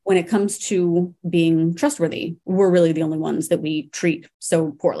when it comes to being trustworthy, we're really the only ones that we treat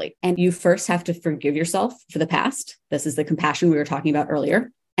so poorly. And you first have to forgive yourself for the past. This is the compassion we were talking about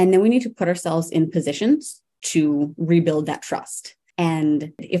earlier. And then we need to put ourselves in positions to rebuild that trust.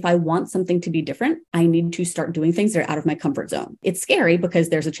 And if I want something to be different, I need to start doing things that are out of my comfort zone. It's scary because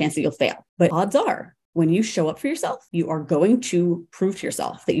there's a chance that you'll fail. But odds are, when you show up for yourself, you are going to prove to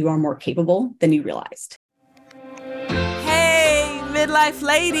yourself that you are more capable than you realized. Midlife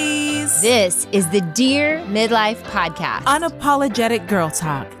ladies. This is the Dear Midlife Podcast. Unapologetic girl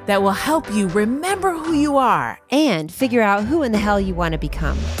talk that will help you remember who you are and figure out who in the hell you want to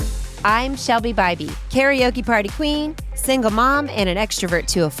become. I'm Shelby Bybee, karaoke party queen, single mom, and an extrovert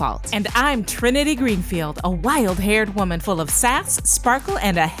to a fault. And I'm Trinity Greenfield, a wild-haired woman full of sass, sparkle,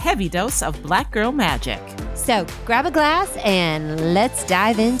 and a heavy dose of black girl magic. So grab a glass and let's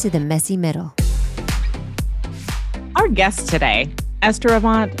dive into the messy middle. Our guest today, Esther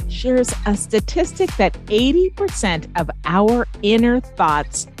Avant, shares a statistic that 80% of our inner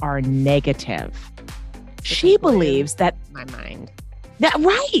thoughts are negative. She believes that... My mind. That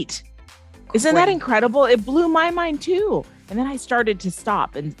right. Isn't that incredible? It blew my mind too. And then I started to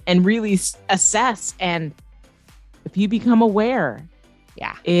stop and really assess. And if you become aware,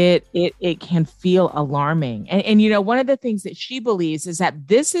 it can feel alarming. And you know, one of the things that she believes is that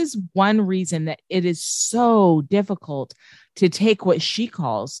this is one reason that it is so difficult to take what she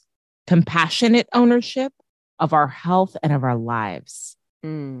calls compassionate ownership of our health and of our lives.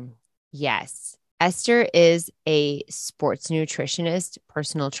 Yes. Esther is a sports nutritionist,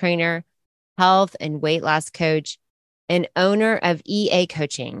 personal trainer, health and weight loss coach, and owner of EA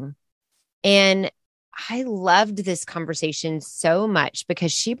Coaching. And I loved this conversation so much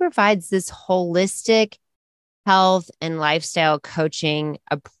because she provides this holistic health and lifestyle coaching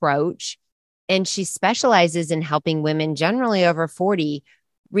approach. And she specializes in helping women generally over 40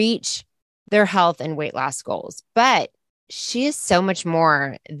 reach their health and weight loss goals. But she is so much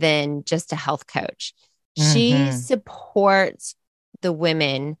more than just a health coach. She supports the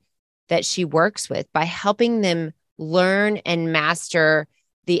women that she works with by helping them learn and master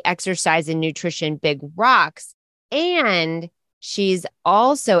the exercise and nutrition big rocks. And she's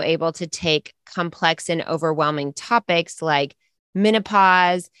also able to take complex and overwhelming topics like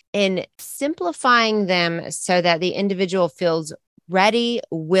menopause and simplifying them so that the individual feels ready,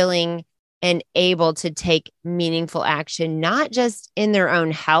 willing, and able to take meaningful action, not just in their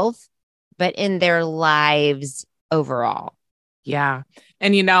own health, but in their lives overall. Yeah.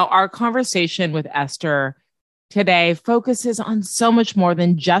 And, you know, our conversation with Esther today focuses on so much more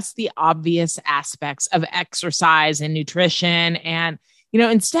than just the obvious aspects of exercise and nutrition. And, you know,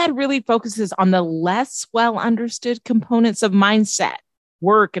 instead really focuses on the less well understood components of mindset,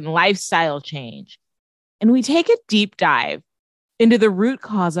 work, and lifestyle change. And we take a deep dive into the root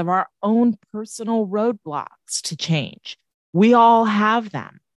cause of our own personal roadblocks to change. We all have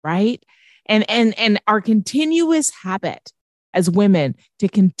them, right? And our continuous habit as women to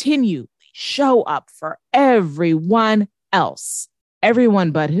continually show up for everyone else.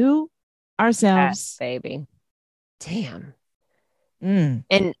 Everyone but who? Ourselves. Yes, baby. Damn. Mm.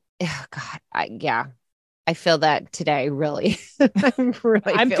 And oh God, I feel that today, really.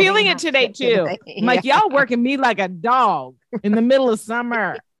 I'm feeling it today too. I'm like, y'all working me like a dog in the middle of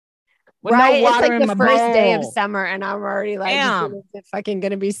summer. With right? No water it's like in the my first bowl. day of summer and I'm already like, it's fucking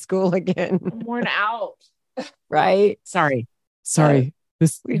going to be school again. I'm worn out. Right? Sorry.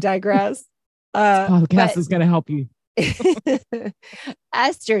 We digress. This podcast is going to help you.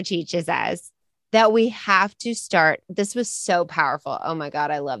 Esther teaches us that we have to start. This was so powerful. Oh my God,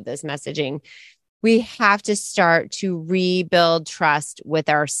 I love this messaging. We have to start to rebuild trust with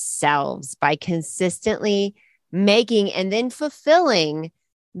ourselves by consistently making and then fulfilling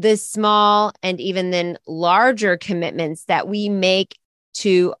the small and even then larger commitments that we make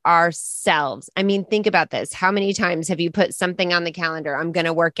to ourselves. I mean, think about this. How many times have you put something on the calendar? I'm going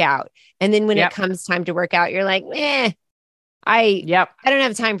to work out. And then when it comes time to work out, you're like, I don't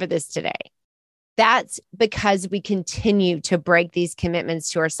have time for this today. That's because we continue to break these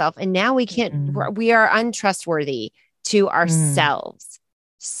commitments to ourselves. And now we are untrustworthy to ourselves.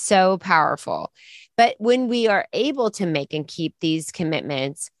 So powerful. But when we are able to make and keep these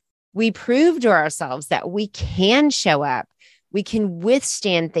commitments, we prove to ourselves that we can show up. We can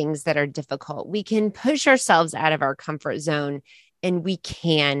withstand things that are difficult. We can push ourselves out of our comfort zone and we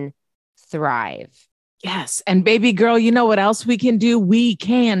can thrive. Yes. And baby girl, you know what else we can do? We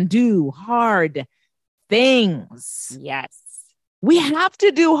can do hard things. Yes. We have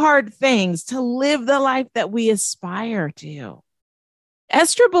to do hard things to live the life that we aspire to.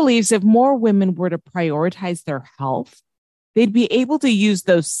 Esther believes if more women were to prioritize their health they'd be able to use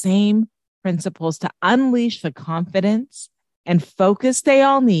those same principles to unleash the confidence and focus they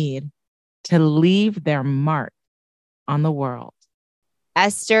all need to leave their mark on the world.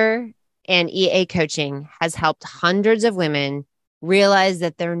 Esther and EA Coaching has helped hundreds of women realize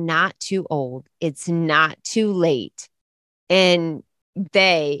that they're not too old. It's not too late. And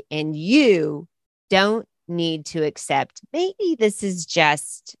they and you don't need to accept maybe this is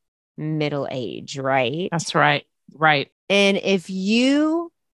just middle age, right? That's right. Right. And if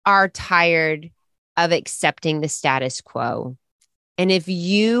you are tired of accepting the status quo, and if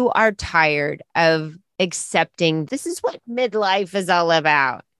you are tired of accepting this is what midlife is all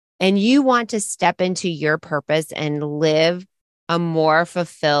about, and you want to step into your purpose and live a more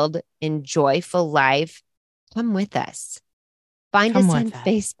fulfilled and joyful life, come with us. Find us on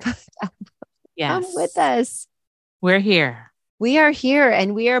Facebook. Yes. Come with us. We're here. We are here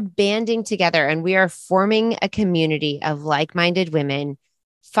and we are banding together and we are forming a community of like-minded women.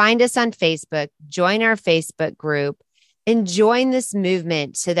 Find us on Facebook, join our Facebook group, and join this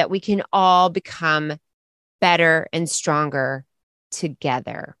movement so that we can all become better and stronger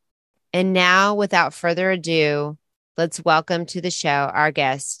together. And now, without further ado, let's welcome to the show our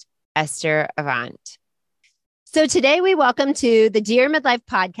guest, Esther Avant. So today we welcome to the Dear Midlife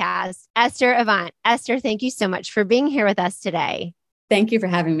podcast, Esther Avant. Esther, thank you so much for being here with us today. Thank you for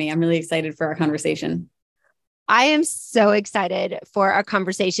having me. I'm really excited for our conversation. I am so excited for our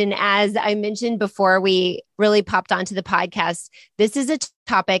conversation. As I mentioned before we really popped onto the podcast, this is a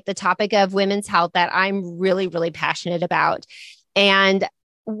topic, the topic of women's health that I'm really, really passionate about. And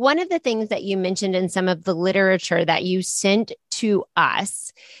one of the things that you mentioned in some of the literature that you sent to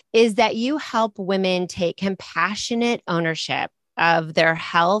us is that you help women take compassionate ownership of their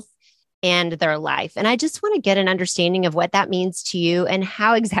health and their life. And I just want to get an understanding of what that means to you and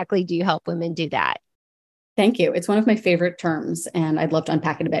how exactly do you help women do that? Thank you. It's one of my favorite terms, and I'd love to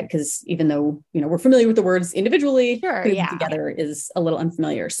unpack it a bit because even though, we're familiar with the words individually, putting them together is a little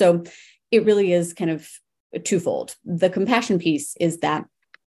unfamiliar. So it really is kind of twofold. The compassion piece is that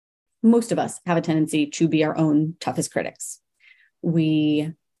most of us have a tendency to be our own toughest critics.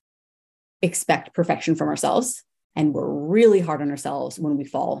 We expect perfection from ourselves, and we're really hard on ourselves when we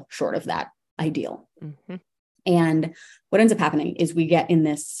fall short of that ideal. Mm-hmm. And what ends up happening is we get in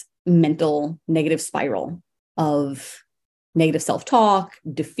this mental negative spiral of negative self-talk,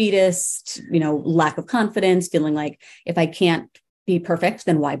 defeatist, lack of confidence, feeling like if I can't be perfect,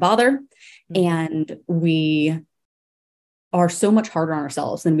 then why bother? Mm-hmm. And we are so much harder on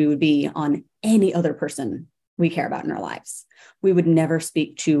ourselves than we would be on any other person we care about in our lives. We would never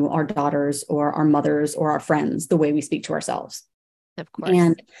speak to our daughters or our mothers or our friends the way we speak to ourselves. Of course.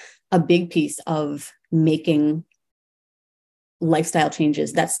 And a big piece of making lifestyle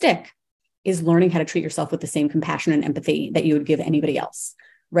changes that stick is learning how to treat yourself with the same compassion and empathy that you would give anybody else,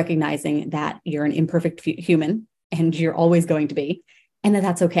 recognizing that you're an imperfect human and you're always going to be, and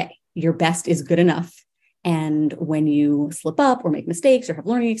that's okay. Your best is good enough. And when you slip up or make mistakes or have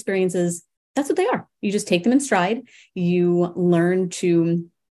learning experiences, that's what they are. You just take them in stride. You learn to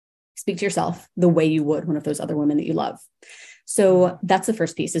speak to yourself the way you would one of those other women that you love. So that's the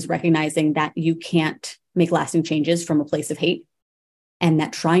first piece, is recognizing that you can't make lasting changes from a place of hate, and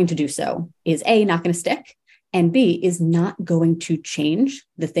that trying to do so is A, not going to stick, and B, is not going to change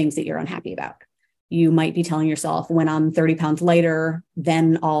the things that you're unhappy about. You might be telling yourself, when I'm 30 pounds lighter,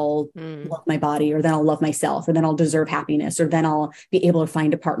 then I'll love my body, or then I'll love myself, or then I'll deserve happiness, or then I'll be able to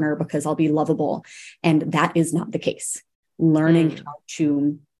find a partner because I'll be lovable. And that is not the case. Learning how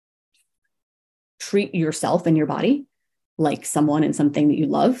to treat yourself and your body like someone and something that you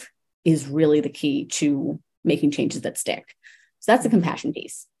love is really the key to making changes that stick. So that's the compassion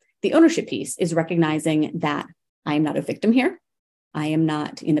piece. The ownership piece is recognizing that I am not a victim here. I am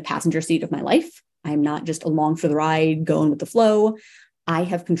not in the passenger seat of my life. I'm not just along for the ride, going with the flow. I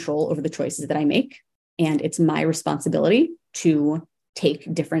have control over the choices that I make, and it's my responsibility to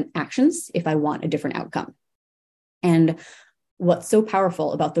take different actions if I want a different outcome. And what's so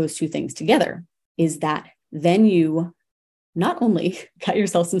powerful about those two things together is that then you not only cut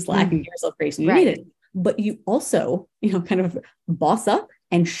yourself some slack and give yourself grace when you need it, but you also, kind of boss up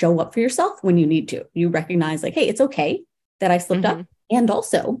and show up for yourself when you need to. You recognize like, hey, it's okay that I slipped up. And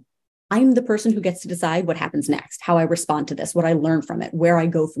also, I'm the person who gets to decide what happens next, how I respond to this, what I learn from it, where I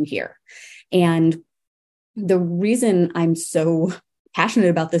go from here. And the reason I'm so passionate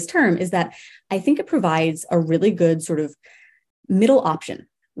about this term is that I think it provides a really good sort of middle option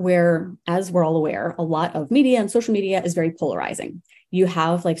where, as we're all aware, a lot of media and social media is very polarizing. You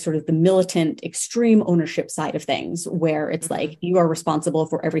have like sort of the militant extreme ownership side of things where it's like you are responsible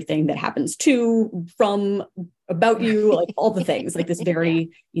for everything that happens to, from, about you, like all the things, like this very,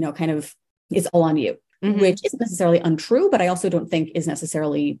 kind of it's all on you, which isn't necessarily untrue, but I also don't think is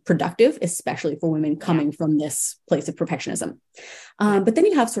necessarily productive, especially for women coming from this place of perfectionism. But then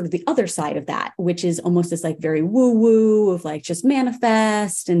you have sort of the other side of that, which is almost this like very woo-woo of like just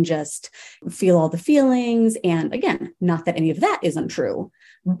manifest and just feel all the feelings. And again, not that any of that is untrue,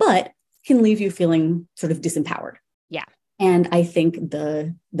 but can leave you feeling sort of disempowered. Yeah. And I think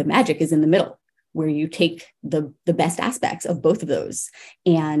the magic is in the middle, where you take the best aspects of both of those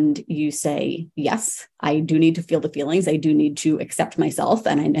and you say, yes, I do need to feel the feelings. I do need to accept myself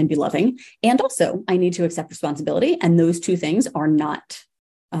and be loving. And also I need to accept responsibility. And those two things are not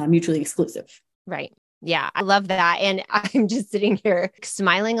mutually exclusive. Right. Yeah, I love that. And I'm just sitting here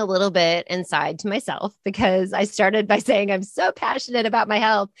smiling a little bit inside to myself because I started by saying I'm so passionate about my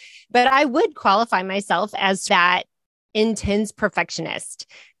health, but I would qualify myself as that intense perfectionist.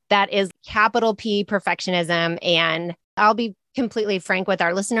 That is capital P perfectionism. And I'll be completely frank with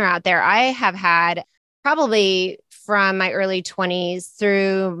our listener out there. I have had probably from my early 20s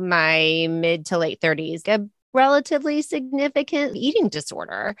through my mid to late 30s, a relatively significant eating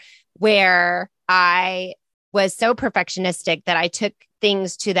disorder where I was so perfectionistic that I took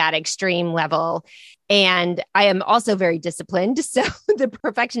things to that extreme level. And I am also very disciplined. So the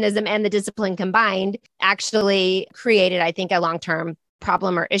perfectionism and the discipline combined actually created, I think, a long-term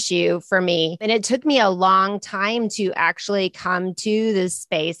problem or issue for me. And it took me a long time to actually come to this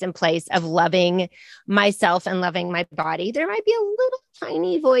space and place of loving myself and loving my body. There might be a little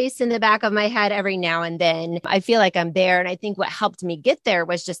tiny voice in the back of my head every now and then. I feel like I'm there. And I think what helped me get there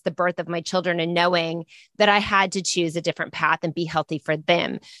was just the birth of my children and knowing that I had to choose a different path and be healthy for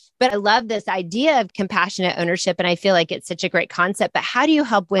them. But I love this idea of compassionate ownership. And I feel like it's such a great concept. But how do you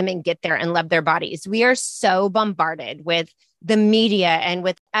help women get there and love their bodies? We are so bombarded with the media and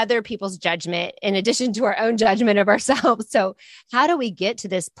with other people's judgment, in addition to our own judgment of ourselves. So how do we get to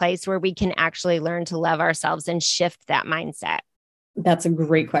this place where we can actually learn to love ourselves and shift that mindset? That's a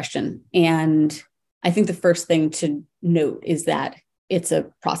great question. And I think the first thing to note is that it's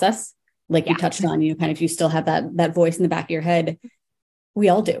a process. Like you touched on, you still have that voice in the back of your head. We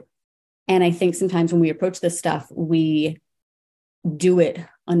all do. And I think sometimes when we approach this stuff, we do it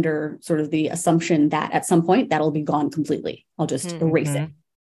under sort of the assumption that at some point that'll be gone completely. I'll just erase it.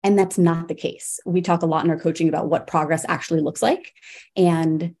 And that's not the case. We talk a lot in our coaching about what progress actually looks like.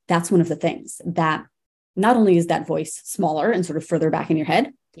 And that's one of the things that not only is that voice smaller and sort of further back in your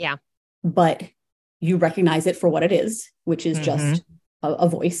head, but you recognize it for what it is, which is just a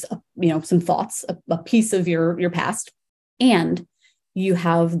voice, some thoughts, a piece of your past. And you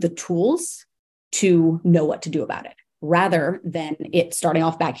have the tools to know what to do about it. Rather than it starting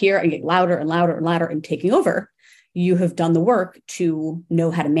off back here and getting louder and louder and louder and taking over, you have done the work to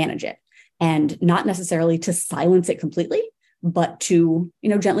know how to manage it and not necessarily to silence it completely, but to,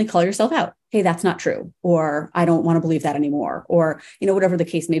 gently call yourself out. Hey, that's not true. Or I don't want to believe that anymore. Or, whatever the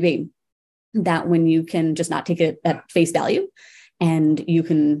case may be, that when you can just not take it at face value and you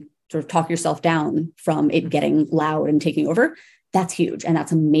can sort of talk yourself down from it getting loud and taking over, that's huge. And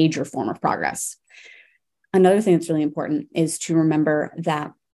that's a major form of progress. Another thing that's really important is to remember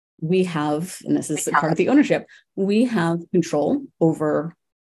that we have, and this is part of the ownership, we have control over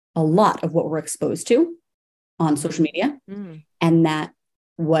a lot of what we're exposed to on social media. And that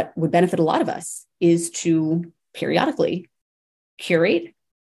what would benefit a lot of us is to periodically curate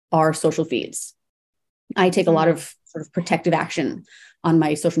our social feeds. I take a lot of sort of protective action on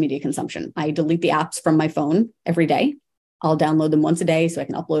my social media consumption. I delete the apps from my phone every day. I'll download them once a day so I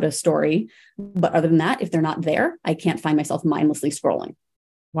can upload a story. But other than that, if they're not there, I can't find myself mindlessly scrolling.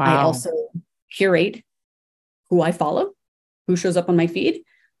 Wow. I also curate who I follow, who shows up on my feed,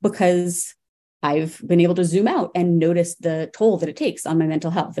 because I've been able to zoom out and notice the toll that it takes on my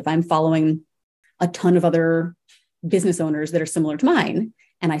mental health. If I'm following a ton of other business owners that are similar to mine,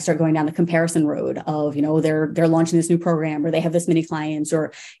 and I start going down the comparison road of, they're launching this new program or they have this many clients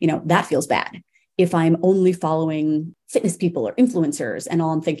or, that feels bad. If I'm only following fitness people or influencers and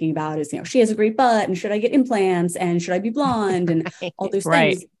all I'm thinking about is, she has a great butt and should I get implants and should I be blonde and all those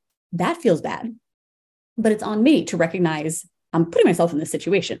things, that feels bad. But it's on me to recognize I'm putting myself in this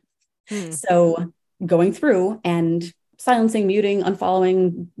situation. So going through and silencing, muting,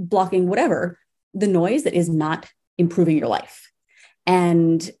 unfollowing, blocking, whatever, the noise that is not improving your life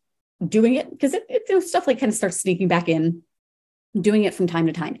and doing it because it stuff like kind of starts sneaking back in. Doing it from time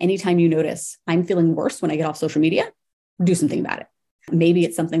to time. Anytime you notice I'm feeling worse when I get off social media, do something about it. Maybe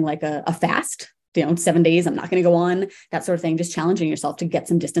it's something like a fast, 7 days, I'm not going to go on, that sort of thing, just challenging yourself to get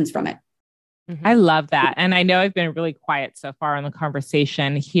some distance from it. I love that. And I know I've been really quiet so far in the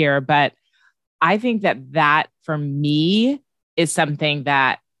conversation here, but I think that for me is something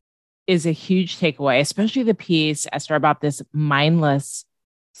that is a huge takeaway, especially the piece, Esther, about this mindless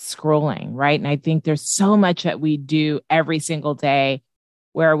scrolling, right? And I think there's so much that we do every single day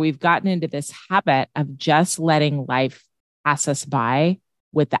where we've gotten into this habit of just letting life pass us by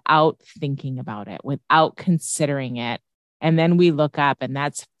without thinking about it, without considering it. And then we look up and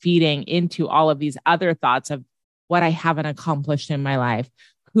that's feeding into all of these other thoughts of what I haven't accomplished in my life,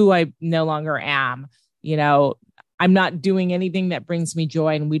 who I no longer am, I'm not doing anything that brings me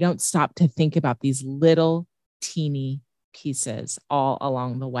joy. And we don't stop to think about these little teeny pieces all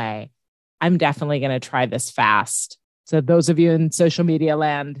along the way. I'm definitely going to try this fast. So those of you in social media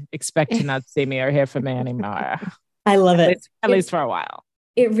land, expect to not see me or hear from me anymore. I love it. At least for a while.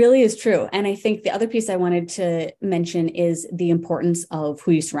 It really is true. And I think the other piece I wanted to mention is the importance of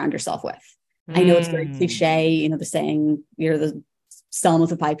who you surround yourself with. I know it's very cliche, the saying, you're the sum of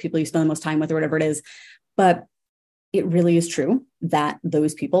the 5 people you spend the most time with or whatever it is. But it really is true that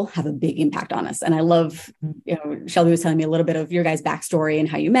those people have a big impact on us. And I love, Shelby was telling me a little bit of your guys' backstory and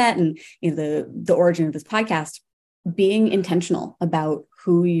how you met and the origin of this podcast. Being intentional about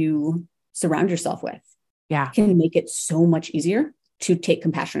who you surround yourself with can make it so much easier to take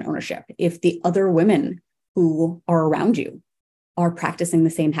compassionate ownership. If the other women who are around you are practicing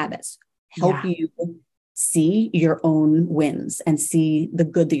the same habits, help you see your own wins and see the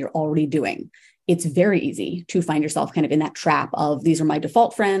good that you're already doing. It's very easy to find yourself kind of in that trap of these are my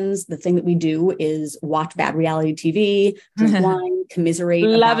default friends. The thing that we do is watch bad reality TV, drink wine, commiserate.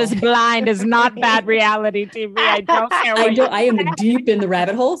 Love is Blind is not bad reality TV. I don't care. I am deep in the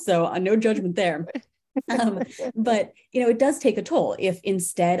rabbit hole, so no judgment there. But it does take a toll if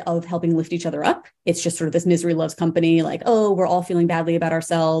instead of helping lift each other up, it's just sort of this misery loves company, like, oh, we're all feeling badly about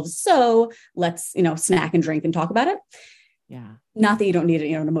ourselves, so let's snack and drink and talk about it. Not that you don't need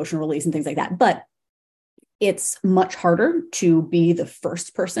an emotional release and things like that, but it's much harder to be the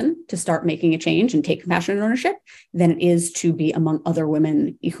first person to start making a change and take compassionate ownership than it is to be among other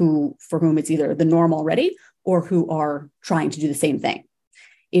women for whom it's either the norm already or who are trying to do the same thing.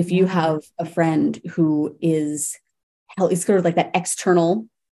 If you have a friend who is sort of like that external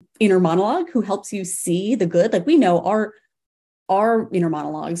inner monologue who helps you see the good, like we know our inner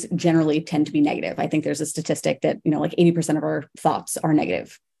monologues generally tend to be negative. I think there's a statistic that, like 80% of our thoughts are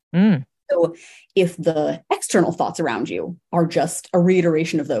negative. So if the external thoughts around you are just a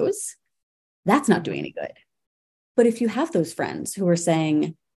reiteration of those, that's not doing any good. But if you have those friends who are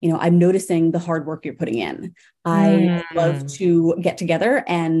saying, I'm noticing the hard work you're putting in. I love to get together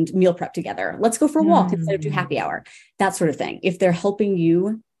and meal prep together. Let's go for a walk instead of do happy hour, that sort of thing. If they're helping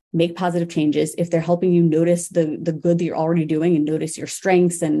you make positive changes, if they're helping you notice the good that you're already doing and notice your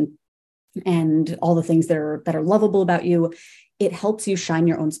strengths and all the things that are lovable about you, it helps you shine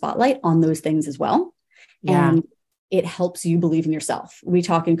your own spotlight on those things as well. And it helps you believe in yourself. We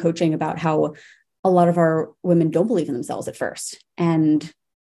talk in coaching about how a lot of our women don't believe in themselves at first. And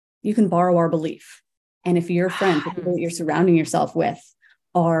you can borrow our belief. And if your friends, the people that you're surrounding yourself with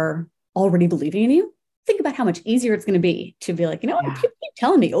are already believing in you, think about how much easier it's going to be to be like, people keep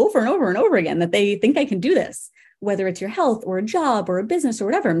telling me over and over and over again that they think I can do this, whether it's your health or a job or a business or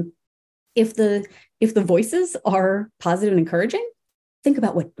whatever. If the voices are positive and encouraging, think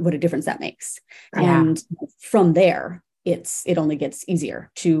about what a difference that makes. And from there, it only gets easier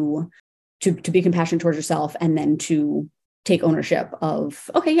to be compassionate towards yourself and then to take ownership of,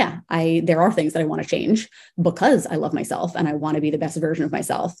 okay, there are things that I want to change because I love myself and I want to be the best version of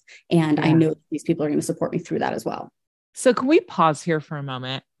myself. And I know these people are going to support me through that as well. So can we pause here for a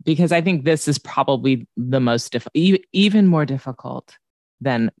moment? Because I think this is probably the most even more difficult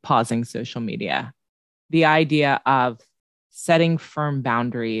than pausing social media. The idea of setting firm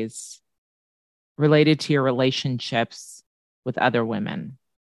boundaries related to your relationships with other women,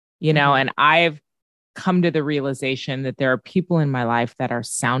 and I've come to the realization that there are people in my life that are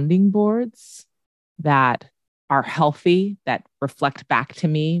sounding boards that are healthy, that reflect back to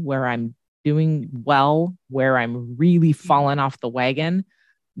me where I'm doing well, where I'm really fallen off the wagon,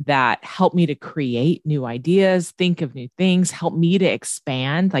 that help me to create new ideas, think of new things, help me to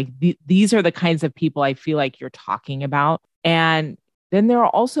expand. Like these are the kinds of people I feel like you're talking about. And then there are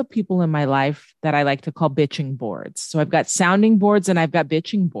also people in my life that I like to call bitching boards. So I've got sounding boards and I've got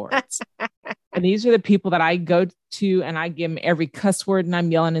bitching boards. And these are the people that I go to and I give them every cuss word and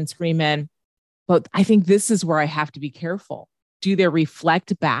I'm yelling and screaming. But I think this is where I have to be careful. Do they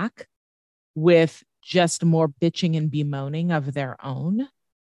reflect back with just more bitching and bemoaning of their own?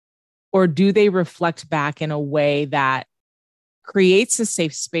 Or do they reflect back in a way that creates a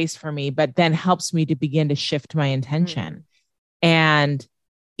safe space for me, but then helps me to begin to shift my intention? And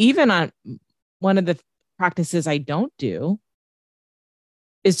even on one of the practices I don't do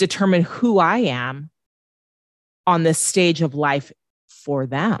is determine who I am on this stage of life for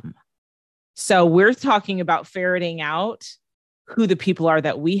them. So we're talking about ferreting out who the people are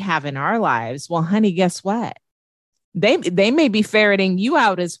that we have in our lives. Well, honey, guess what? They may be ferreting you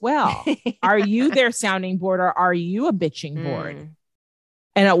out as well. Are you their sounding board, or are you a bitching board?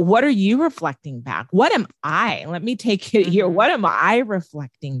 And what are you reflecting back? What am I? Let me take it here. What am I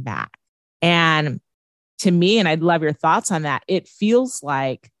reflecting back? And to me, and I'd love your thoughts on that, it feels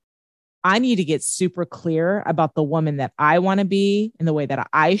like I need to get super clear about the woman that I want to be and the way that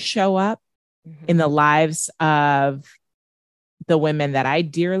I show up in the lives of the women that I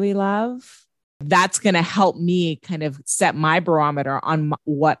dearly love. That's going to help me kind of set my barometer on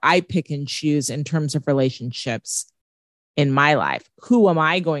what I pick and choose in terms of relationships in my life. Who am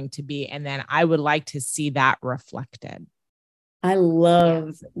I going to be? And then I would like to see that reflected. I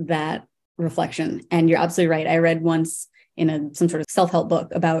love that reflection. And you're absolutely right. I read once in some sort of self-help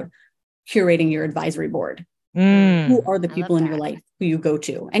book about curating your advisory board. Who are the people in your life who you go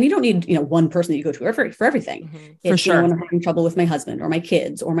to? And you don't need, one person that you go to for everything. For sure. When I'm having trouble with my husband or my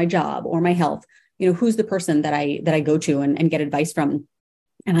kids or my job or my health, who's the person that I go to and get advice from?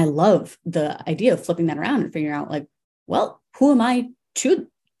 And I love the idea of flipping that around and figuring out, like, well, who am I to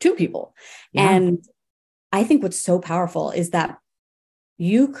people? Yeah. And I think what's so powerful is that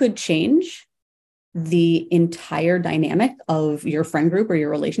you could change the entire dynamic of your friend group or your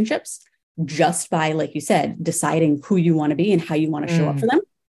relationships just by, like you said, deciding who you want to be and how you want to show up for them.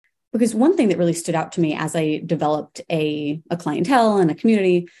 Because one thing that really stood out to me as I developed a clientele and a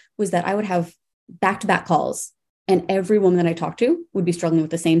community was that I would have back-to-back calls, and every woman that I talked to would be struggling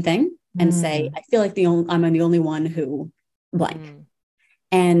with the same thing and say, I feel like I'm the only one who blank.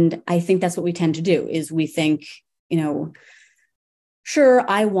 And I think that's what we tend to do is we think, sure,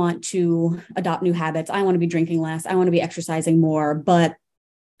 I want to adopt new habits. I want to be drinking less. I want to be exercising more, but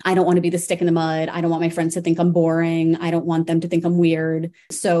I don't want to be the stick in the mud. I don't want my friends to think I'm boring. I don't want them to think I'm weird.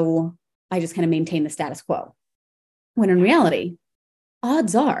 So I just kind of maintain the status quo. When in reality,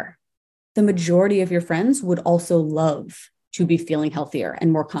 odds are the majority of your friends would also love to be feeling healthier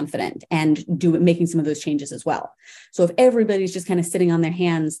and more confident and making some of those changes as well. So if everybody's just kind of sitting on their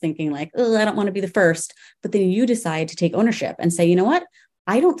hands thinking like, oh, I don't want to be the first, but then you decide to take ownership and say, you know what?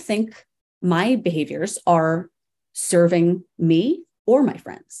 I don't think my behaviors are serving me or my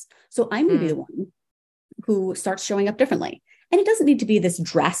friends. So I'm going to be the one who starts showing up differently. And it doesn't need to be this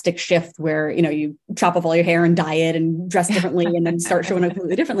drastic shift where, you chop off all your hair and dye it and dress differently and then start showing up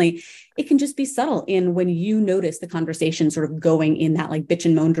completely differently. It can just be subtle in when you notice the conversation sort of going in that like bitch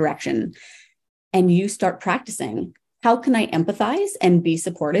and moan direction, and you start practicing. How can I empathize and be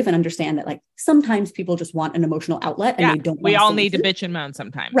supportive and understand that like sometimes people just want an emotional outlet and they don't. We all need to bitch and moan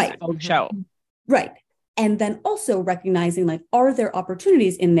sometimes. Right. Show. Right. And then also recognizing like, are there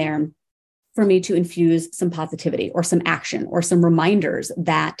opportunities in there for me to infuse some positivity or some action or some reminders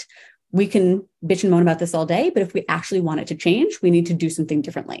that we can bitch and moan about this all day, but if we actually want it to change, we need to do something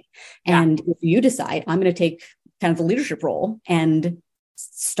differently. Yeah. And if you decide I'm going to take kind of the leadership role and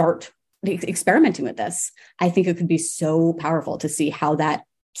start experimenting with this, I think it could be so powerful to see how that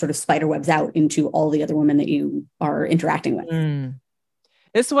sort of spider webs out into all the other women that you are interacting with.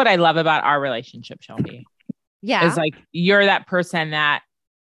 This is what I love about our relationship, Shelby. Yeah. It's like, you're that person that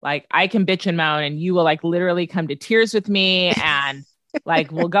like I can bitch and moan and you will like literally come to tears with me and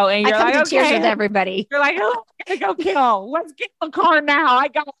like we'll go and you're like, okay, tears with everybody. You're like, oh, I'm gonna go kill. Let's get the car now. I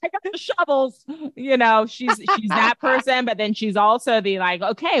got the shovels. She's that person, but then she's also the like,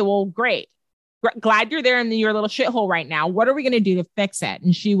 okay, well, great. Glad you're there in your little shithole right now. What are we gonna do to fix it?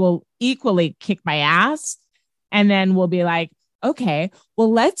 And she will equally kick my ass. And then we'll be like, okay,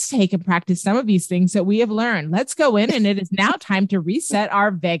 well, let's take and practice some of these things that we have learned. Let's go in, and it is now time to reset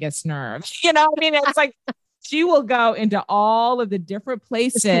our vagus nerve. It's like she will go into all of the different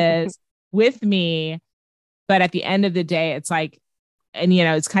places with me. But at the end of the day, it's like, and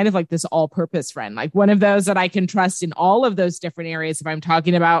it's kind of like this all-purpose friend, like one of those that I can trust in all of those different areas. If I'm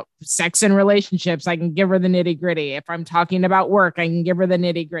talking about sex and relationships, I can give her the nitty-gritty. If I'm talking about work, I can give her the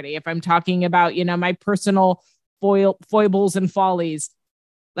nitty-gritty. If I'm talking about, my personal foibles and follies,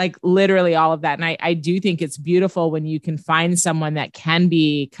 like literally all of that. And I do think it's beautiful when you can find someone that can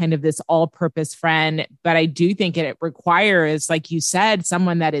be kind of this all-purpose friend. But I do think it requires, like you said,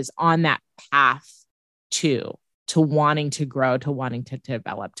 someone that is on that path to wanting to grow, to wanting to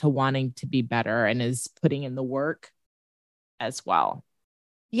develop, to wanting to be better, and is putting in the work as well.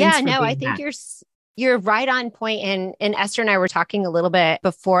 Yeah, no, I think you're right on point. And Esther and I were talking a little bit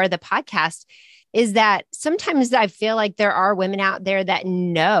before the podcast, is that sometimes I feel like there are women out there that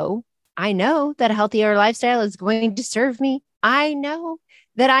know I know that a healthier lifestyle is going to serve me. I know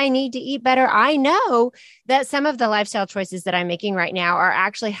that I need to eat better. I know that some of the lifestyle choices that I'm making right now are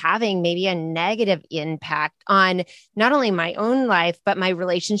actually having maybe a negative impact on not only my own life, but my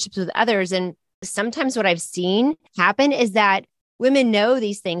relationships with others. And sometimes what I've seen happen is that women know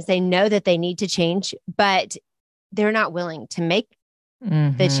these things. They know that they need to change, but they're not willing to make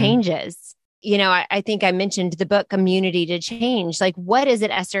the changes. You know, I think I mentioned the book Immunity to Change. Like, what is it,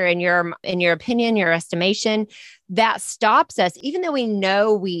 Esther, in your opinion, your estimation, that stops us, even though we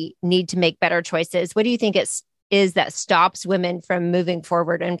know we need to make better choices? What do you think is that stops women from moving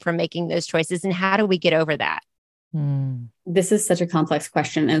forward and from making those choices? And how do we get over that? This is such a complex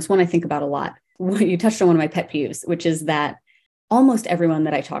question. And it's one I think about a lot. You touched on one of my pet peeves, which is that almost everyone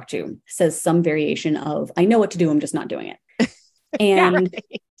that I talk to says some variation of, I know what to do, I'm just not doing it. And yeah,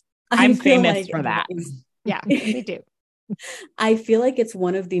 right. I'm famous for that. Yeah, me too. I feel like it's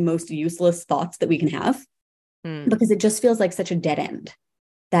one of the most useless thoughts that we can have because it just feels like such a dead end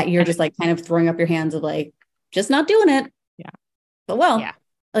that you're just like kind of throwing up your hands of like, just not doing it. Yeah. But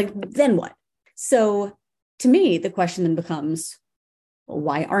like, then what? So to me, the question then becomes, well,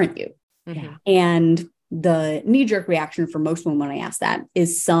 why aren't you? Mm-hmm. And the knee-jerk reaction for most women when I ask that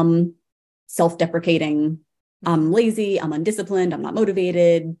is some self-deprecating, I'm lazy, I'm undisciplined, I'm not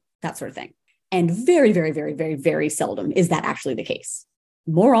motivated, that sort of thing. And very, very, very, very, very seldom is that actually the case.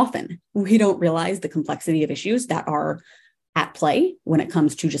 More often, we don't realize the complexity of issues that are at play when it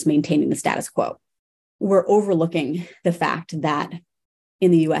comes to just maintaining the status quo. We're overlooking the fact that in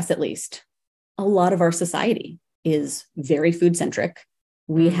the US, at least, a lot of our society is very food-centric.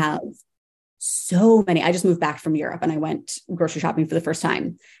 We have so many. I just moved back from Europe and I went grocery shopping for the first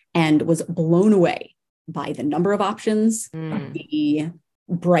time and was blown away by the number of options, the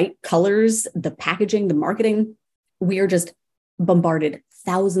bright colors, the packaging, the marketing. We are just bombarded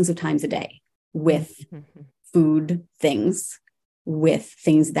thousands of times a day with food things, with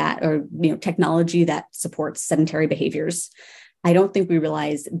things that are, technology that supports sedentary behaviors. I don't think we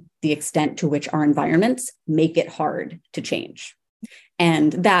realize the extent to which our environments make it hard to change.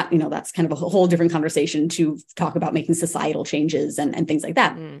 And that, that's kind of a whole different conversation to talk about making societal changes and things like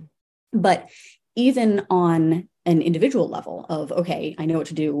that. But even on an individual level of, okay, I know what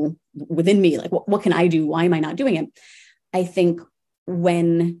to do within me. Like, what can I do? Why am I not doing it? I think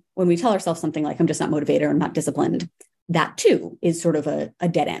when we tell ourselves something like, I'm just not motivated or I'm not disciplined, that too is sort of a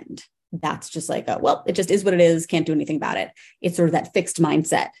dead end. That's just like, well, it just is what it is. Can't do anything about it. It's sort of that fixed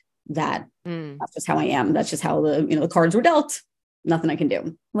mindset that that's just how I am. That's just how the cards were dealt. Nothing I can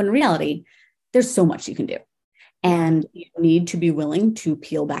do. When in reality, there's so much you can do. And you need to be willing to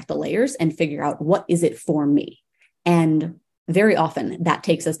peel back the layers and figure out what is it for me. And very often that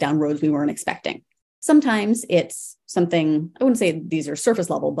takes us down roads we weren't expecting. Sometimes it's something, I wouldn't say these are surface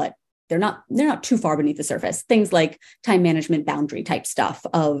level, but they're not too far beneath the surface. Things like time management, boundary type stuff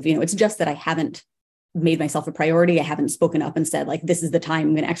of, it's just that I haven't made myself a priority. I haven't spoken up and said like, this is the time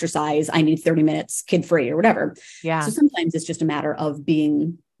I'm going to exercise. I need 30 minutes kid free or whatever. Yeah. So sometimes it's just a matter of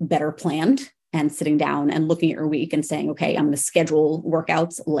being better planned and sitting down and looking at your week and saying, okay, I'm going to schedule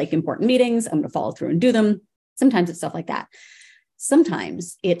workouts like important meetings. I'm going to follow through and do them. Sometimes it's stuff like that.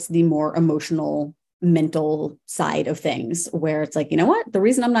 Sometimes it's the more emotional, mental side of things where it's like, you know what? The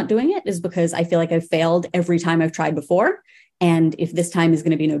reason I'm not doing it is because I feel like I've failed every time I've tried before. And if this time is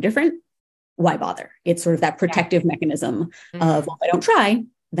going to be no different, why bother? It's sort of that protective mechanism of, well, if I don't try,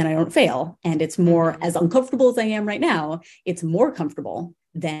 then I don't fail. And it's more as uncomfortable as I am right now, it's more comfortable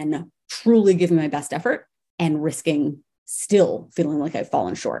than truly giving my best effort and risking still feeling like I've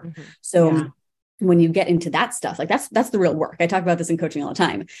fallen short. So when you get into that stuff, like that's the real work. I talk about this in coaching all the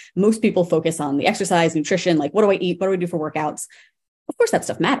time. Most people focus on the exercise, nutrition, like what do I eat? What do I do for workouts? Of course, that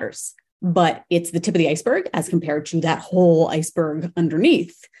stuff matters, but it's the tip of the iceberg as compared to that whole iceberg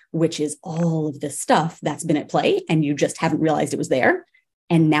underneath, which is all of this stuff that's been at play and you just haven't realized it was there.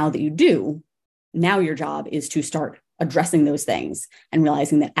 And now that you do, now your job is to start addressing those things and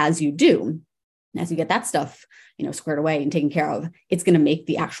realizing that as you do, as you get that stuff, squared away and taken care of, it's going to make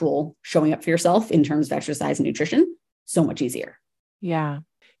the actual showing up for yourself in terms of exercise and nutrition so much easier. Yeah.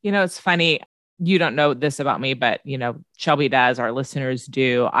 It's funny. You don't know this about me, but, Shelby does, our listeners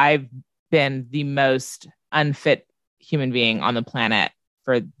do. I've been the most unfit human being on the planet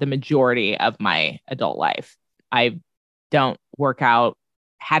for the majority of my adult life. I don't work out,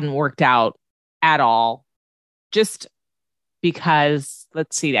 hadn't worked out at all, just because,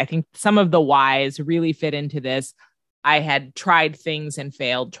 let's see, I think some of the whys really fit into this. I had tried things and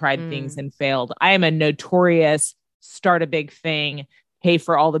failed. I am a notorious start a big thing, pay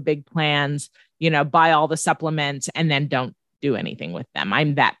for all the big plans, buy all the supplements, and then don't do anything with them.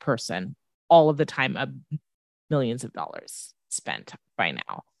 I'm that person all of the time, of millions of dollars spent by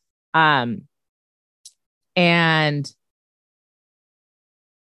now. And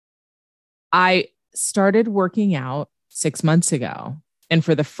I started working out 6 months ago. And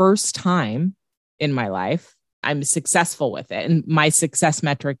for the first time in my life, I'm successful with it. And my success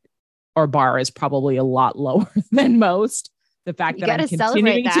metric or bar is probably a lot lower than most. The fact that I'm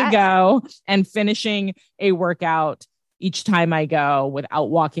continuing to go and finishing a workout each time I go without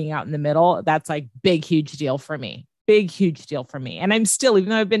walking out in the middle, that's like big, huge deal for me. Big, huge deal for me. And I'm still, even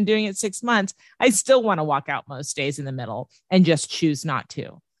though I've been doing it 6 months, I still want to walk out most days in the middle and just choose not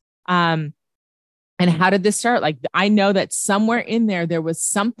to. And how did this start? Like, I know that somewhere in there was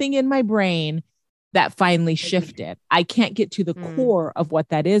something in my brain that finally shifted. I can't get to the core of what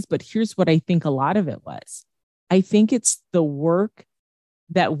that is, but here's what I think a lot of it was. I think it's the work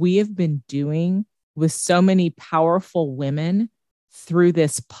that we have been doing with so many powerful women through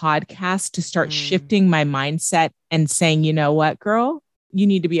this podcast to start shifting my mindset and saying, you know what, girl, you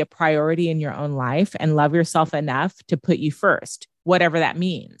need to be a priority in your own life and love yourself enough to put you first, whatever that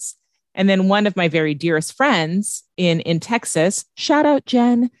means. And then one of my very dearest friends in Texas, shout out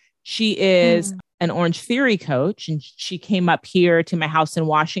Jen. She is an Orange Theory coach, and she came up here to my house in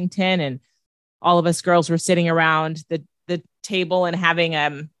Washington, and all of us girls were sitting around the table and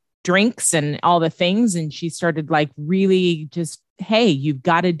having drinks and all the things. And she started like really just, hey, you've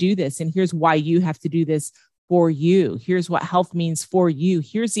got to do this. And here's why you have to do this for you. Here's what health means for you.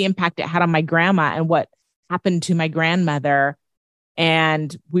 Here's the impact it had on my grandma and what happened to my grandmother.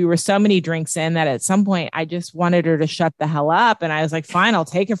 And we were so many drinks in that at some point I just wanted her to shut the hell up. And I was like, fine, I'll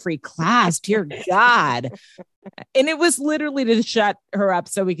take a free class. Dear God. And it was literally to shut her up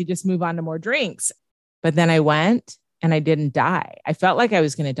so we could just move on to more drinks. But then I went and I didn't die. I felt like I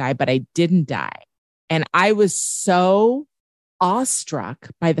was going to die, but I didn't die. And I was so awestruck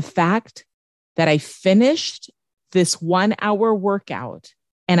by the fact that I finished this 1 hour workout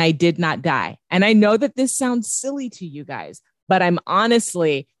and I did not die. And I know that this sounds silly to you guys, but I'm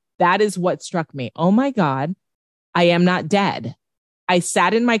honestly, that is what struck me. Oh my God, I am not dead. I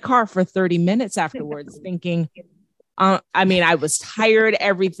sat in my car for 30 minutes afterwards thinking, I was tired.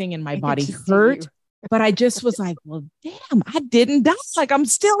 Everything in my body hurt, but I just was like, well, damn, I didn't die. Like, I'm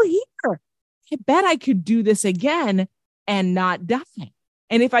still here. I bet I could do this again and not die.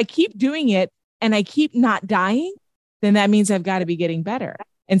 And if I keep doing it and I keep not dying, then that means I've got to be getting better.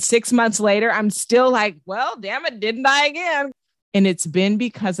 And 6 months later, I'm still like, well, damn it, didn't die again. And it's been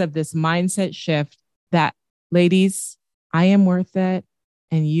because of this mindset shift that, ladies, I am worth it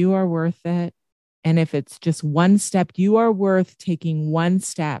and you are worth it. And if it's just one step, you are worth taking one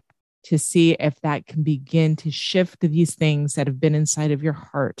step to see if that can begin to shift these things that have been inside of your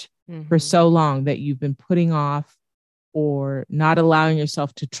heart for so long that you've been putting off or not allowing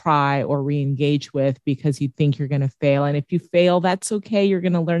yourself to try or re-engage with because you think you're going to fail. And if you fail, that's okay. You're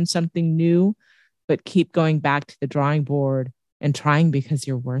going to learn something new, but keep going back to the drawing board and trying because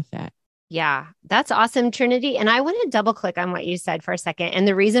you're worth it. Yeah, that's awesome, Trinity. And I want to double click on what you said for a second. And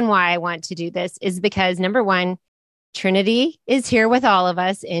the reason why I want to do this is because, number one, Trinity is here with all of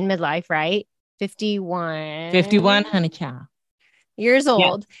us in midlife, right? 51, honey child. Years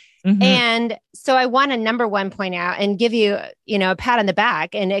old. Yeah. Mm-hmm. And so I want to, number one, point out and give you, a pat on the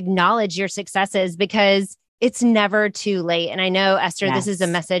back and acknowledge your successes because it's never too late. And I know, Esther, This is a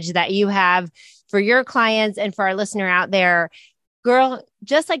message that you have for your clients and for our listener out there. Girl,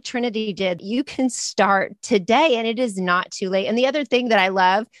 just like Trinity did, you can start today and it is not too late. And the other thing that I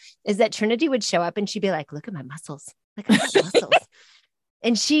love is that Trinity would show up and she'd be like, look at my muscles. Look at my muscles.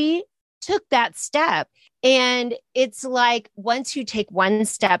 And she took that step. And it's like, once you take one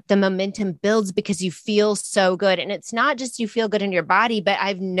step, the momentum builds because you feel so good. And it's not just you feel good in your body, but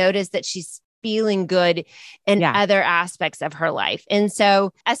I've noticed that she's feeling good in other aspects of her life. And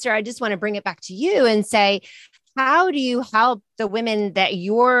so, Esther, I just want to bring it back to you and say, how do you help the women that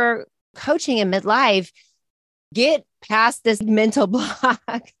you're coaching in midlife get past this mental block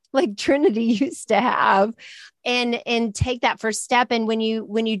like Trinity used to have and take that first step? And when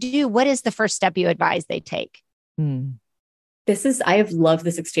you do, what is the first step you advise they take? I have loved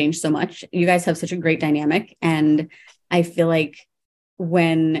this exchange so much. You guys have such a great dynamic. And I feel like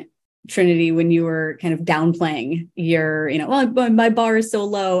when Trinity, when you were kind of downplaying your, my bar is so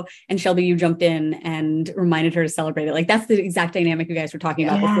low, and Shelby, you jumped in and reminded her to celebrate it. Like, that's the exact dynamic you guys were talking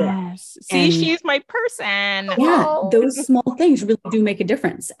about before. See, she's my person. Yeah, those small things really do make a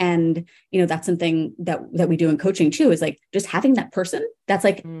difference. And, that's something that we do in coaching too, is like just having that person that's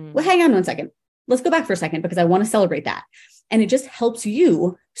like, well, hang on one second. let's go back for a second because I want to celebrate that. And it just helps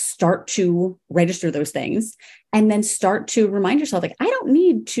you start to register those things and then start to remind yourself, like, I don't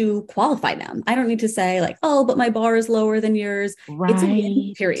need to qualify them. I don't need to say like, oh, but my bar is lower than yours. Right. It's a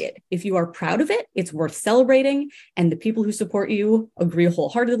win, period. If you are proud of it, it's worth celebrating. And the people who support you agree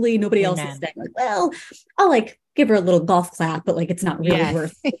wholeheartedly. Nobody else is saying like, well, I'll like give her a little golf clap, but like, it's not really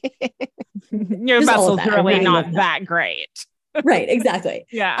worth it. Your muscles are really not that great. Right. Exactly.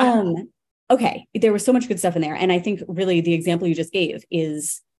 Yeah. Okay, there was so much good stuff in there. And I think really the example you just gave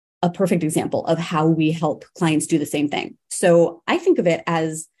is a perfect example of how we help clients do the same thing. So I think of it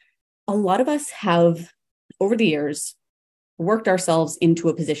as a lot of us have, over the years, worked ourselves into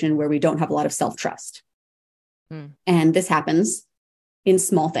a position where we don't have a lot of self-trust. And this happens in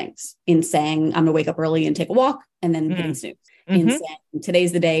small things, in saying, I'm going to wake up early and take a walk and then hitting snooze. In saying,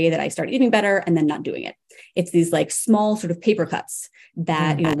 today's the day that I start eating better and then not doing it. It's these like small sort of paper cuts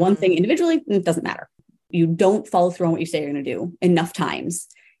that, you know, one thing individually, it doesn't matter. You don't follow through on what you say you're going to do enough times.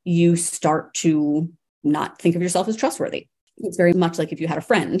 You start to not think of yourself as trustworthy. It's very much like if you had a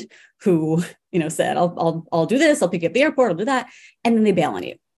friend who, you know, said, I'll do this, I'll pick you up at the airport, I'll do that. And then they bail on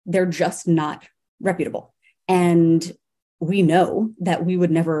you. They're just not reputable. And we know that we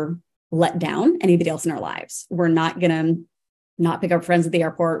would never let down anybody else in our lives. We're not going to not pick up friends at the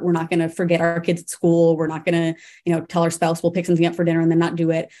airport. We're not going to forget our kids at school. We're not going to, you know, tell our spouse we'll pick something up for dinner and then not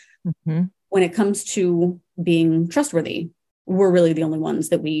do it. When it comes to being trustworthy, we're really the only ones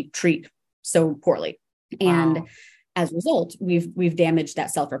that we treat so poorly. And as a result, we've damaged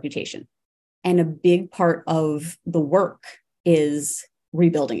that self-reputation. And a big part of the work is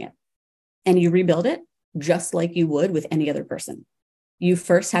rebuilding it. And you rebuild it just like you would with any other person. You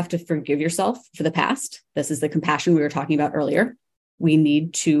first have to forgive yourself for the past. This is the compassion we were talking about earlier. We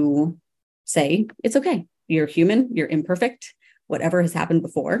need to say, it's okay. You're human. You're imperfect. Whatever has happened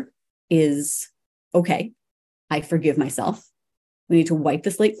before is okay. I forgive myself. We need to wipe the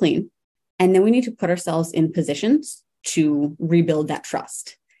slate clean. And then we need to put ourselves in positions to rebuild that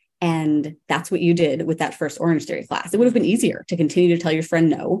trust. And that's what you did with that first Orange Theory class. It would have been easier to continue to tell your friend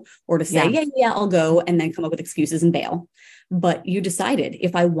no, or to say, yeah, I'll go, and then come up with excuses and bail. But you decided,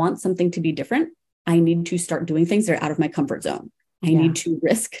 if I want something to be different, I need to start doing things that are out of my comfort zone. I need to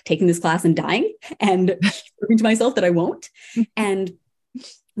risk taking this class and dying and proving to myself that I won't. And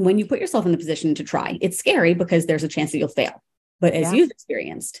when you put yourself in the position to try, it's scary because there's a chance that you'll fail. But as you've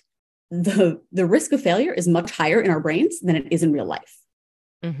experienced, the risk of failure is much higher in our brains than it is in real life.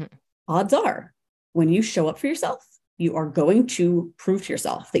 Odds are, when you show up for yourself, you are going to prove to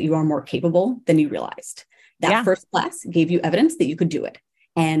yourself that you are more capable than you realized. That first class gave you evidence that you could do it.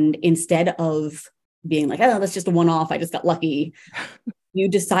 And instead of being like, oh, that's just a one-off, I just got lucky, you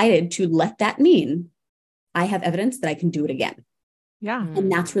decided to let that mean, I have evidence that I can do it again.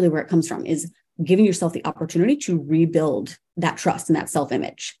 And that's really where it comes from, is giving yourself the opportunity to rebuild that trust and that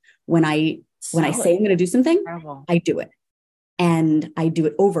self-image. When I say I'm going to do something, I do it. And I do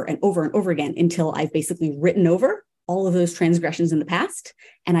it over and over and over again until I've basically written over all of those transgressions in the past.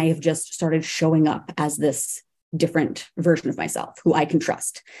 And I have just started showing up as this different version of myself who I can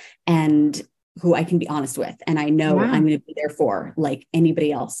trust and who I can be honest with. And I know I'm going to be there for, like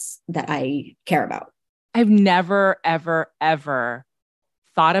anybody else that I care about. I've never, ever, ever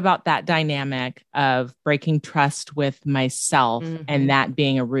thought about that dynamic of breaking trust with myself and that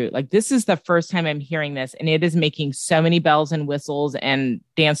being a root. Like, this is the first time I'm hearing this, and it is making so many bells and whistles and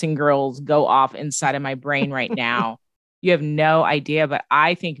dancing girls go off inside of my brain right now. You have no idea, but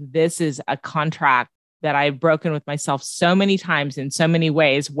I think this is a contract that I've broken with myself so many times in so many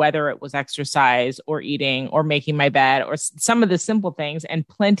ways, whether it was exercise or eating or making my bed or some of the simple things and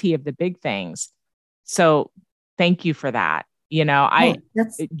plenty of the big things. So thank you for that. You know,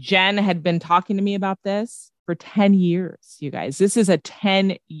 Jen had been talking to me about this for 10 years, you guys. This is a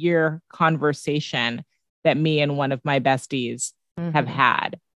 10-year conversation that me and one of my besties have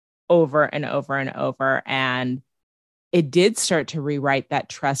had over and over and over. And it did start to rewrite that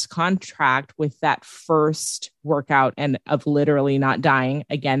trust contract with that first workout and of literally not dying.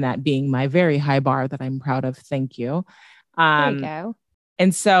 Again, that being my very high bar that I'm proud of. Thank you. There you go.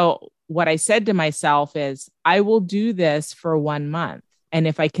 And so what I said to myself is, I will do this for 1 month. And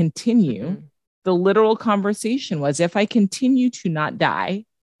if I continue, the literal conversation was, if I continue to not die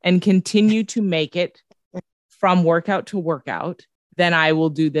and continue to make it from workout to workout, then I will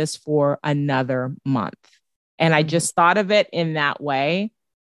do this for another month. And I just thought of it in that way.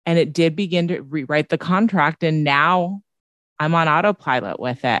 And it did begin to rewrite the contract. And now I'm on autopilot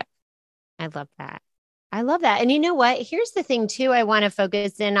with it. I love that. I love that. And you know what? Here's the thing too. I want to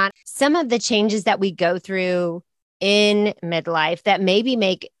focus in on some of the changes that we go through in midlife that maybe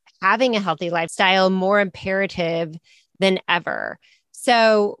make having a healthy lifestyle more imperative than ever.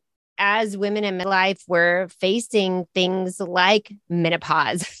 So as women in midlife, we're facing things like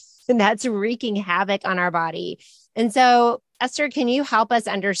menopause, and that's wreaking havoc on our body. And so, Esther, can you help us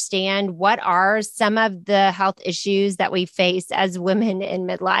understand what are some of the health issues that we face as women in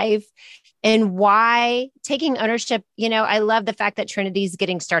midlife and why taking ownership? I love the fact that Trinity is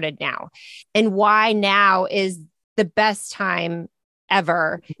getting started now, and why now is the best time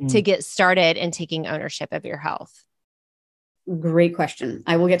ever to get started in taking ownership of your health. Great question.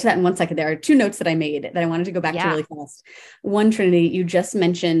 I will get to that in 1 second. There are 2 notes that I made that I wanted to go back to really fast. One, Trinity, you just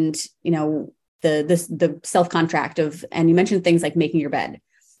mentioned, the self-contract and you mentioned things like making your bed.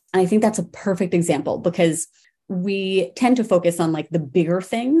 And I think that's a perfect example because we tend to focus on like the bigger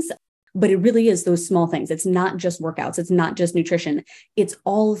things, but it really is those small things. It's not just workouts. It's not just nutrition. It's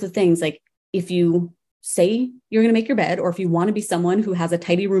all of the things. Like if you say you're going to make your bed, or if you want to be someone who has a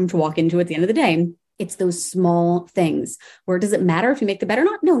tidy room to walk into at the end of the day, it's those small things where does it matter if you make the bed or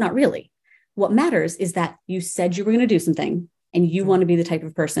not? No, not really. What matters is that you said you were going to do something and you want to be the type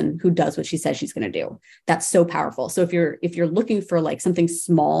of person who does what she says she's going to do. That's so powerful. So if you're looking for like something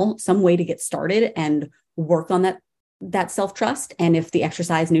small, some way to get started and work on that self-trust, and if the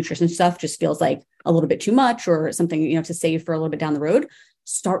exercise, nutrition stuff just feels like a little bit too much or something, to save for a little bit down the road,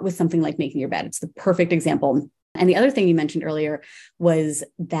 start with something like making your bed. It's the perfect example. And the other thing you mentioned earlier was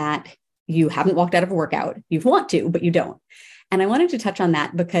that you haven't walked out of a workout. You want to, but you don't. And I wanted to touch on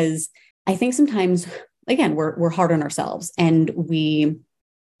that because I think sometimes, again, we're hard on ourselves and we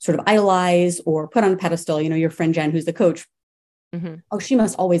sort of idolize or put on a pedestal, your friend Jen, who's the coach. Mm-hmm. Oh, she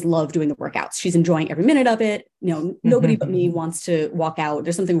must always love doing the workouts. She's enjoying every minute of it. Nobody but me wants to walk out.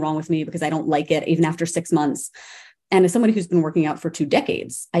 There's something wrong with me because I don't like it, even after 6 months. And as someone who's been working out for 2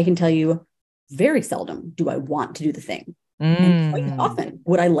 decades, I can tell you very seldom do I want to do the thing. And quite often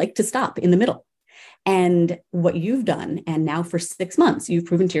would I like to stop in the middle. And what you've done, and now for 6 months, you've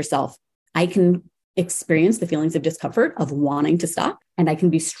proven to yourself, I can experience the feelings of discomfort of wanting to stop, and I can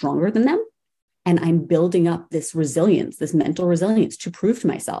be stronger than them. And I'm building up this resilience, this mental resilience to prove to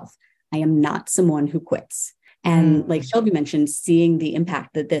myself, I am not someone who quits. And like Shelby mentioned, seeing the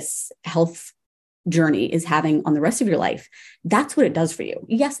impact that this health journey is having on the rest of your life, that's what it does for you.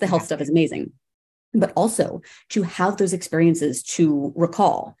 Yes, the health stuff is amazing, but also to have those experiences to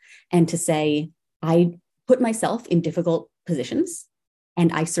recall and to say, I put myself in difficult positions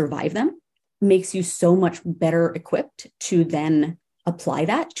and I survive them, makes you so much better equipped to then apply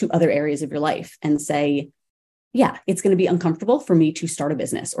that to other areas of your life and say, yeah, it's going to be uncomfortable for me to start a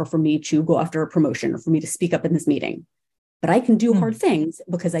business or for me to go after a promotion or for me to speak up in this meeting. But I can do hard things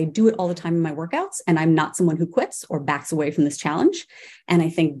because I do it all the time in my workouts and I'm not someone who quits or backs away from this challenge. And I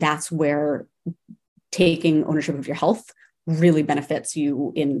think that's where taking ownership of your health really benefits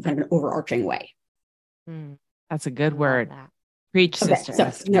you in kind of an overarching way. That's a good word. Preach, sister.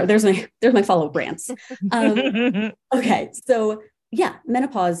 So there's my follow-up rants. Okay. So yeah,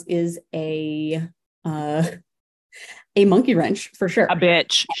 menopause is a monkey wrench for sure. A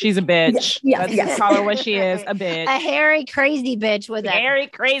bitch. She's a bitch. Let's call her what she is, a bitch. A hairy, crazy bitch with a hairy,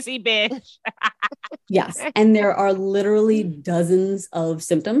 crazy bitch. Yes. And there are literally dozens of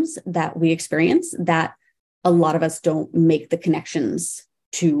symptoms that we experience that a lot of us don't make the connections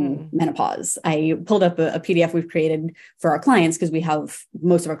to menopause. I pulled up a PDF we've created for our clients because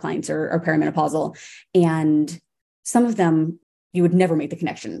most of our clients are perimenopausal, and some of them you would never make the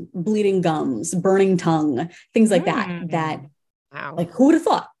connection. Bleeding gums, burning tongue, things like that wow. Like who would have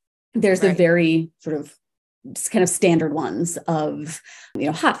thought? There's the very sort of kind of standard ones of,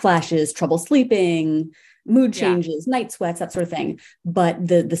 hot flashes, trouble sleeping, mood changes, night sweats, that sort of thing. But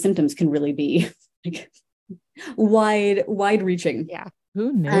the symptoms can really be like wide reaching. Yeah.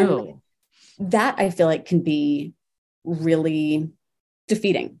 Who knew? That I feel like can be really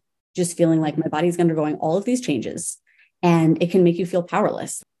defeating, just feeling like my body's undergoing all of these changes. And it can make you feel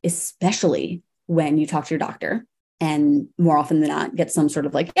powerless, especially when you talk to your doctor and more often than not get some sort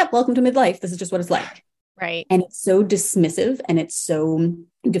of like, yep, welcome to midlife. This is just what it's like. Right. And it's so dismissive and it's so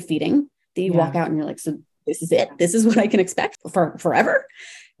defeating that you walk out and you're like, so this is it. This is what I can expect for forever.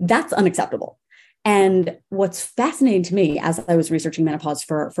 That's unacceptable. And what's fascinating to me as I was researching menopause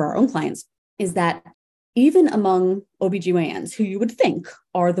for our own clients is that even among OBGYNs, who you would think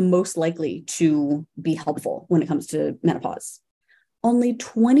are the most likely to be helpful when it comes to menopause, only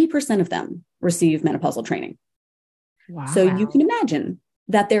 20% of them receive menopausal training. Wow. So you can imagine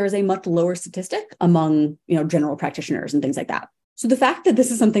that there is a much lower statistic among, general practitioners and things like that. So the fact that this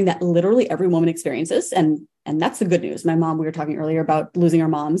is something that literally every woman experiences, and that's the good news. My mom, we were talking earlier about losing our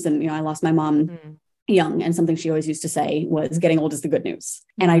moms, and I lost my mom young, and something she always used to say was getting old is the good news.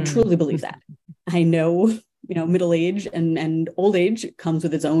 And I truly believe that. I know, middle age and old age comes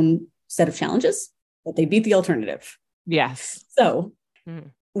with its own set of challenges, but they beat the alternative. Yes. So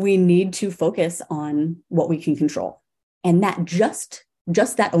we need to focus on what we can control. And that just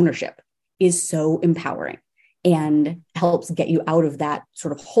that ownership is so empowering and helps get you out of that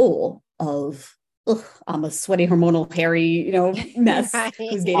sort of hole of, I'm a sweaty, hormonal, hairy, mess Right.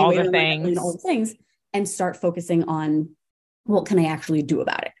 who's gaining All weight the things. and all the things, and start focusing on what can I actually do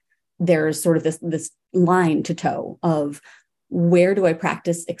about it. There's sort of this line to toe of where do I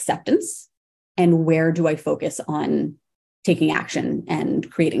practice acceptance and where do I focus on taking action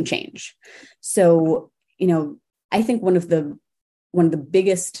and creating change. So, I think one of the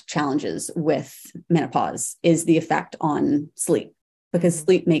biggest challenges with menopause is the effect on sleep, because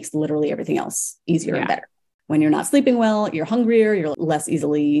sleep makes literally everything else easier and better. When you're not sleeping well, you're hungrier, you're less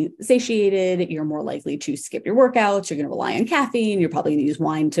easily satiated, you're more likely to skip your workouts, you're going to rely on caffeine, you're probably going to use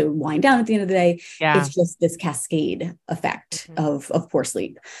wine to wind down at the end of the day. Yeah. It's just this cascade effect of poor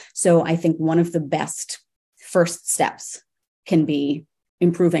sleep. So I think one of the best first steps can be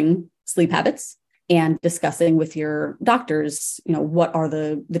improving sleep habits and discussing with your doctors, what are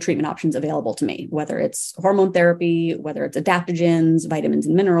the treatment options available to me, whether it's hormone therapy, whether it's adaptogens, vitamins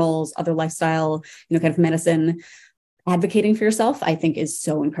and minerals, other lifestyle, kind of medicine. Advocating for yourself, I think, is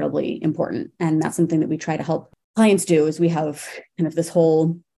so incredibly important. And that's something that we try to help clients do, is we have kind of this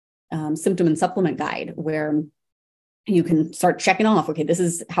whole symptom and supplement guide where you can start checking off, okay, this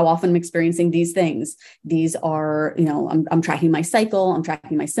is how often I'm experiencing these things. These are, I'm tracking my cycle, I'm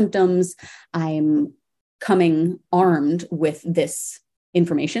tracking my symptoms. I'm coming armed with this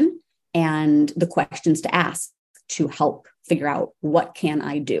information and the questions to ask to help figure out what can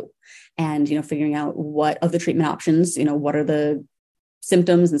I do, and, figuring out what of the treatment options, what are the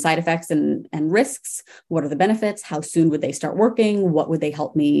symptoms and side effects and risks, what are the benefits, how soon would they start working, what would they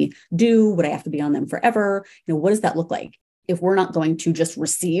help me do, would I have to be on them forever, what does that look like? If we're not going to just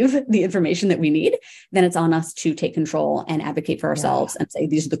receive the information that we need, then it's on us to take control and advocate for ourselves and say,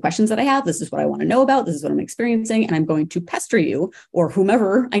 these are the questions that I have, this is what I want to know about, this is what I'm experiencing, and I'm going to pester you or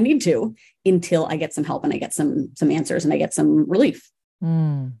whomever I need to until I get some help and I get some answers and I get some relief.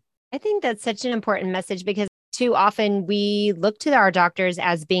 I think that's such an important message, because too often we look to our doctors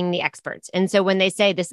as being the experts. And so when they say this